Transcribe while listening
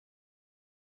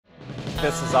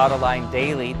This is Autoline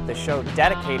Daily, the show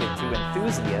dedicated to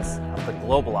enthusiasts of the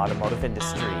global automotive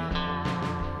industry.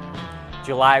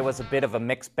 July was a bit of a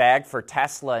mixed bag for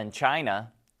Tesla in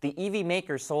China. The EV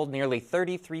maker sold nearly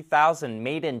 33,000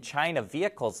 made-in-China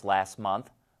vehicles last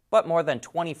month, but more than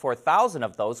 24,000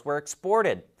 of those were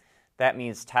exported. That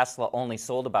means Tesla only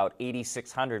sold about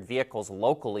 8,600 vehicles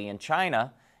locally in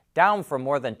China, down from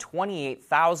more than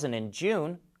 28,000 in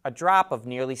June, a drop of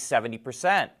nearly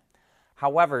 70%.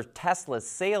 However, Tesla's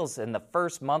sales in the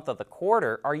first month of the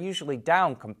quarter are usually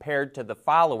down compared to the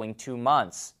following 2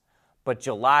 months. But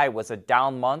July was a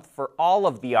down month for all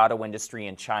of the auto industry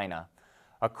in China.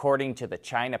 According to the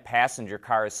China Passenger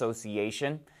Car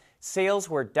Association, sales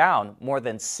were down more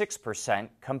than 6%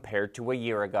 compared to a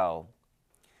year ago.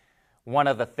 One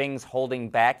of the things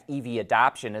holding back EV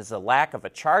adoption is the lack of a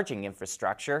charging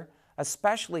infrastructure,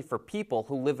 especially for people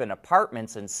who live in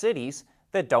apartments in cities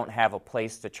that don't have a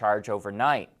place to charge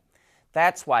overnight.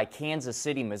 That's why Kansas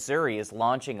City, Missouri is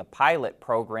launching a pilot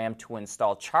program to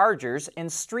install chargers in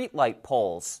streetlight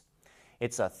poles.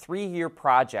 It's a 3-year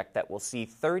project that will see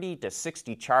 30 to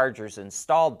 60 chargers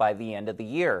installed by the end of the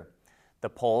year. The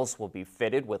poles will be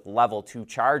fitted with level 2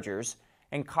 chargers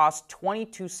and cost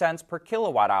 22 cents per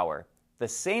kilowatt hour, the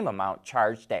same amount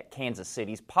charged at Kansas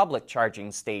City's public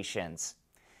charging stations.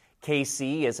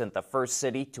 KC isn't the first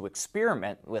city to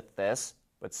experiment with this,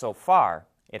 but so far,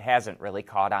 it hasn't really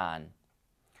caught on.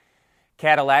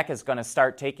 Cadillac is going to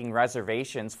start taking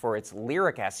reservations for its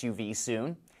Lyriq SUV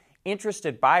soon.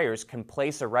 Interested buyers can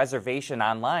place a reservation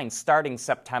online starting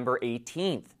September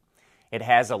 18th. It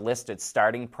has a listed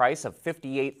starting price of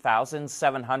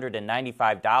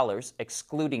 $58,795,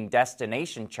 excluding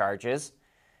destination charges,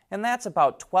 and that's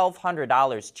about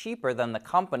 $1,200 cheaper than the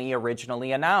company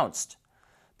originally announced.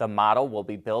 The model will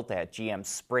be built at GM's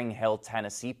Spring Hill,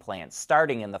 Tennessee plant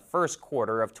starting in the first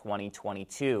quarter of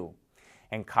 2022,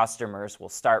 and customers will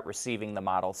start receiving the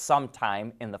model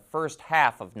sometime in the first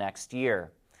half of next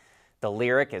year. The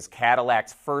Lyriq is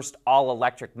Cadillac's first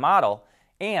all-electric model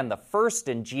and the first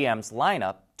in GM's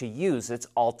lineup to use its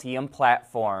Ultium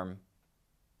platform.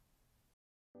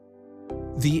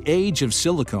 The age of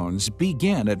silicones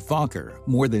began at Wacker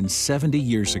more than 70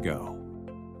 years ago.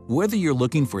 Whether you're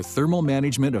looking for thermal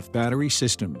management of battery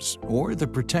systems or the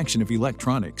protection of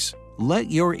electronics,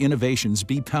 let your innovations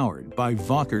be powered by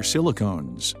Wacker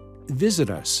Silicones. Visit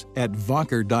us at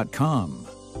wacker.com.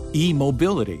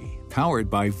 E-mobility, powered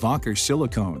by Wacker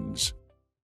Silicones.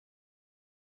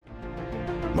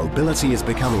 Mobility is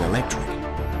becoming electric,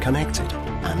 connected,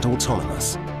 and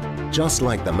autonomous, just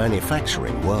like the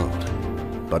manufacturing world.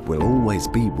 But will always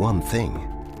be one thing: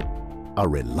 a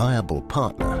reliable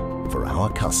partner for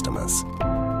our customers.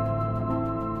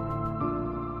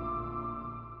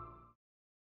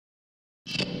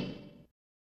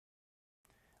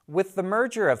 With the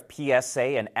merger of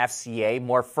PSA and FCA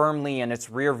more firmly in its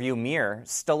rearview mirror,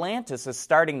 Stellantis is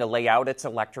starting to lay out its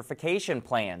electrification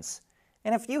plans.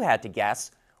 And if you had to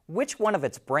guess, which one of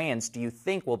its brands do you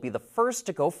think will be the first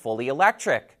to go fully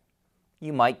electric?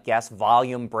 You might guess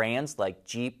volume brands like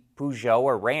Jeep, Peugeot,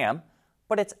 or Ram,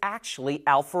 but it's actually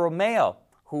Alfa Romeo,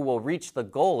 who will reach the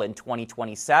goal in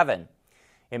 2027.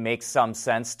 It makes some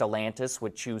sense Stellantis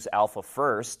would choose Alfa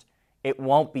first. It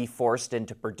won't be forced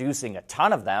into producing a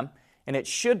ton of them, and it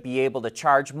should be able to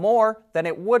charge more than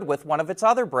it would with one of its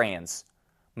other brands.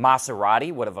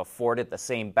 Maserati would have afforded the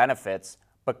same benefits,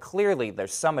 but clearly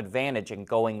there's some advantage in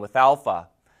going with Alfa.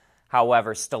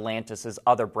 However, Stellantis'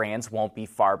 other brands won't be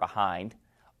far behind.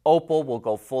 Opel will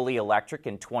go fully electric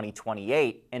in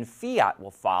 2028, and Fiat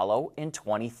will follow in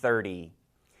 2030.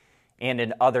 And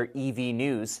in other EV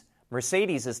news,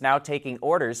 Mercedes is now taking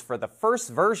orders for the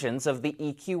first versions of the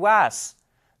EQS.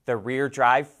 The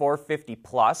rear-drive 450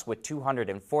 Plus with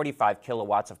 245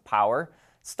 kilowatts of power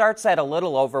starts at a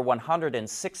little over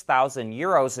 106,000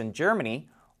 euros in Germany,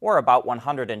 or about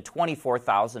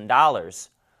 $124,000.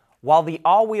 While the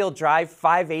all-wheel drive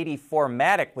 580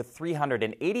 4MATIC with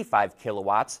 385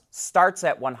 kilowatts starts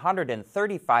at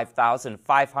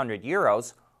 135,500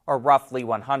 euros, or roughly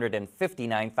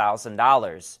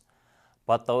 $159,000.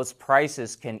 But those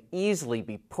prices can easily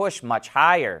be pushed much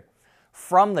higher.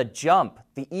 From the jump,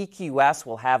 the EQS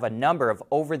will have a number of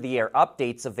over-the-air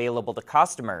updates available to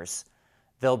customers.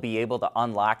 They'll be able to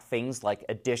unlock things like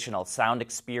additional sound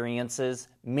experiences,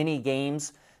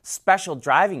 mini-games, special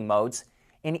driving modes,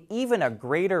 and even a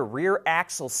greater rear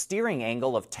axle steering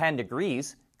angle of 10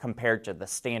 degrees compared to the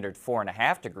standard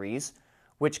 4.5 degrees,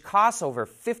 which costs over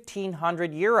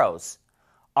 1,500 euros.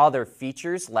 Other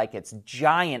features like its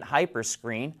giant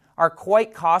hyperscreen are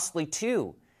quite costly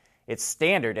too. It's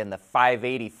standard in the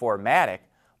 580 4MATIC,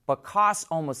 but costs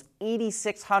almost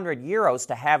 8,600 euros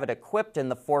to have it equipped in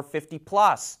the 450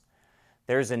 Plus.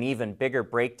 There's an even bigger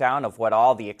breakdown of what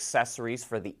all the accessories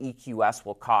for the EQS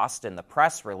will cost in the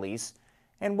press release,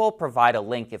 and we'll provide a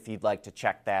link if you'd like to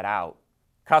check that out.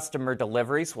 Customer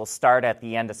deliveries will start at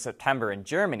the end of September in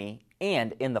Germany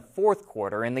and in the fourth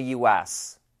quarter in the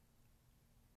U.S.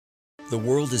 The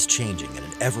world is changing at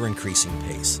an ever-increasing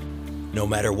pace. No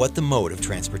matter what the mode of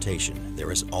transportation,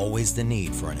 there is always the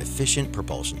need for an efficient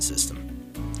propulsion system.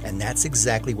 And that's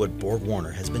exactly what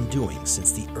BorgWarner has been doing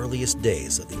since the earliest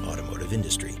days of the automotive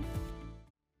industry.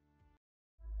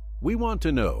 We want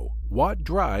to know what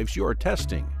drives your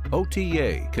testing.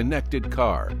 OTA, connected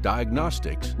car,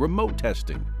 diagnostics, remote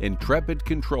testing. Intrepid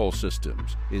Control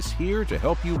Systems is here to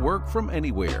help you work from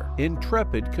anywhere.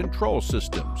 Intrepid Control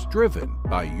Systems, driven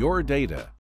by your data.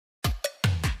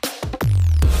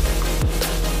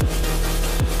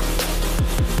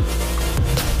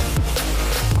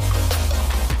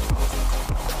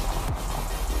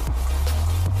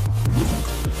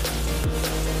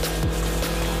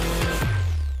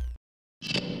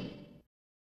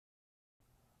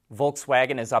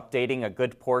 Volkswagen is updating a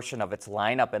good portion of its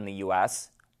lineup in the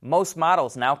U.S. Most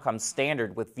models now come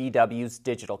standard with VW's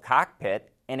digital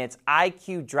cockpit, and its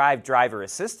IQ Drive driver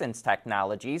assistance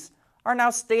technologies are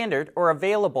now standard or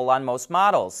available on most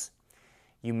models.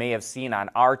 You may have seen on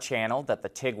our channel that the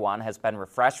Tiguan has been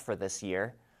refreshed for this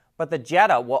year, but the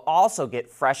Jetta will also get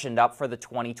freshened up for the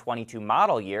 2022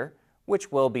 model year,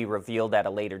 which will be revealed at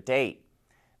a later date.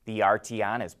 The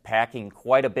Arteon is packing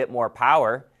quite a bit more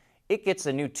power. It gets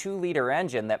a new 2-liter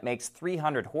engine that makes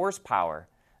 300 horsepower.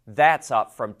 That's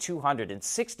up from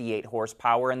 268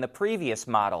 horsepower in the previous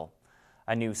model.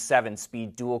 A new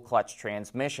 7-speed dual-clutch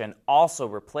transmission also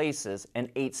replaces an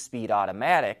 8-speed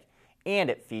automatic, and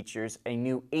it features a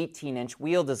new 18-inch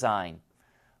wheel design.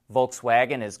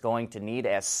 Volkswagen is going to need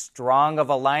as strong of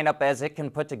a lineup as it can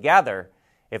put together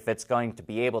if it's going to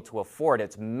be able to afford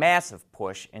its massive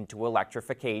push into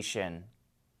electrification.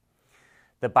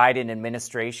 The Biden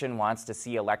administration wants to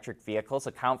see electric vehicles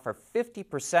account for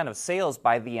 50% of sales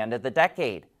by the end of the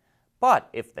decade. But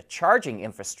if the charging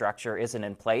infrastructure isn't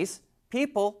in place,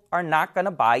 people are not going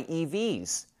to buy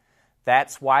EVs.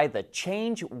 That's why the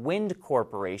Change Wind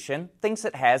Corporation thinks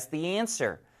it has the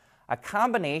answer: a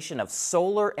combination of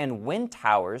solar and wind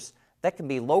towers that can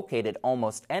be located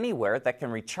almost anywhere that can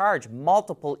recharge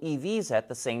multiple EVs at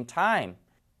the same time.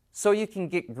 So you can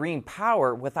get green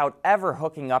power without ever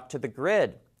hooking up to the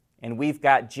grid. And we've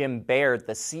got Jim Baird,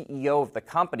 the CEO of the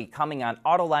company, coming on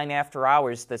Autoline After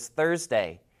Hours this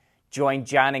Thursday. Join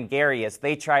John and Gary as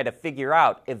they try to figure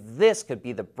out if this could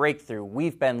be the breakthrough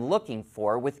we've been looking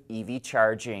for with EV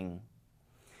charging.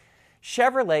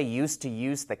 Chevrolet used to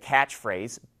use the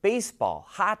catchphrase baseball,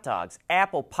 hot dogs,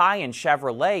 apple pie, and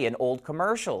Chevrolet in old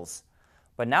commercials.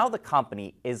 But now the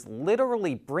company is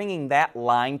literally bringing that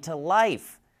line to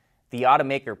life. The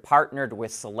automaker partnered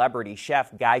with celebrity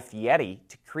chef Guy Fieri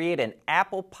to create an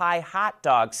apple pie hot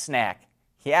dog snack.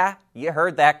 Yeah, you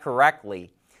heard that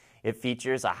correctly. It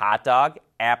features a hot dog,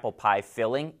 apple pie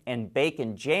filling, and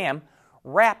bacon jam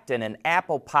wrapped in an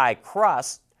apple pie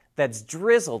crust that's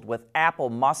drizzled with apple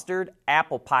mustard,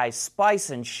 apple pie spice,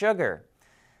 and sugar.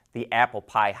 The apple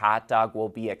pie hot dog will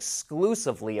be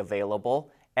exclusively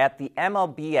available at the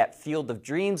MLB at Field of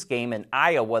Dreams game in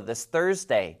Iowa this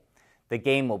Thursday. The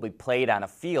game will be played on a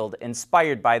field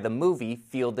inspired by the movie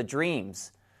Field of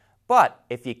Dreams. But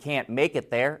if you can't make it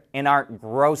there and aren't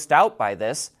grossed out by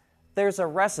this, there's a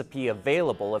recipe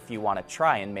available if you want to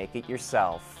try and make it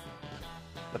yourself.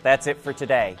 But that's it for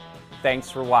today. Thanks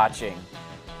for watching.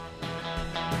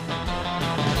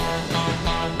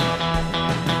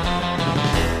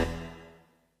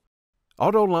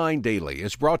 AutoLine Daily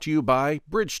is brought to you by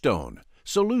Bridgestone,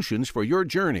 solutions for your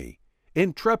journey.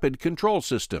 Intrepid Control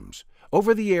Systems,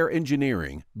 over-the-air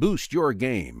engineering, boost your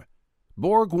game.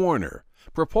 BorgWarner,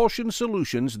 propulsion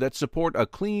solutions that support a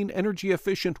clean,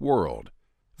 energy-efficient world.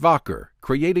 Wacker,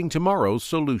 creating tomorrow's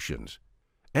solutions.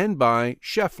 And by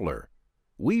Schaeffler,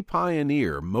 we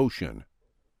pioneer motion.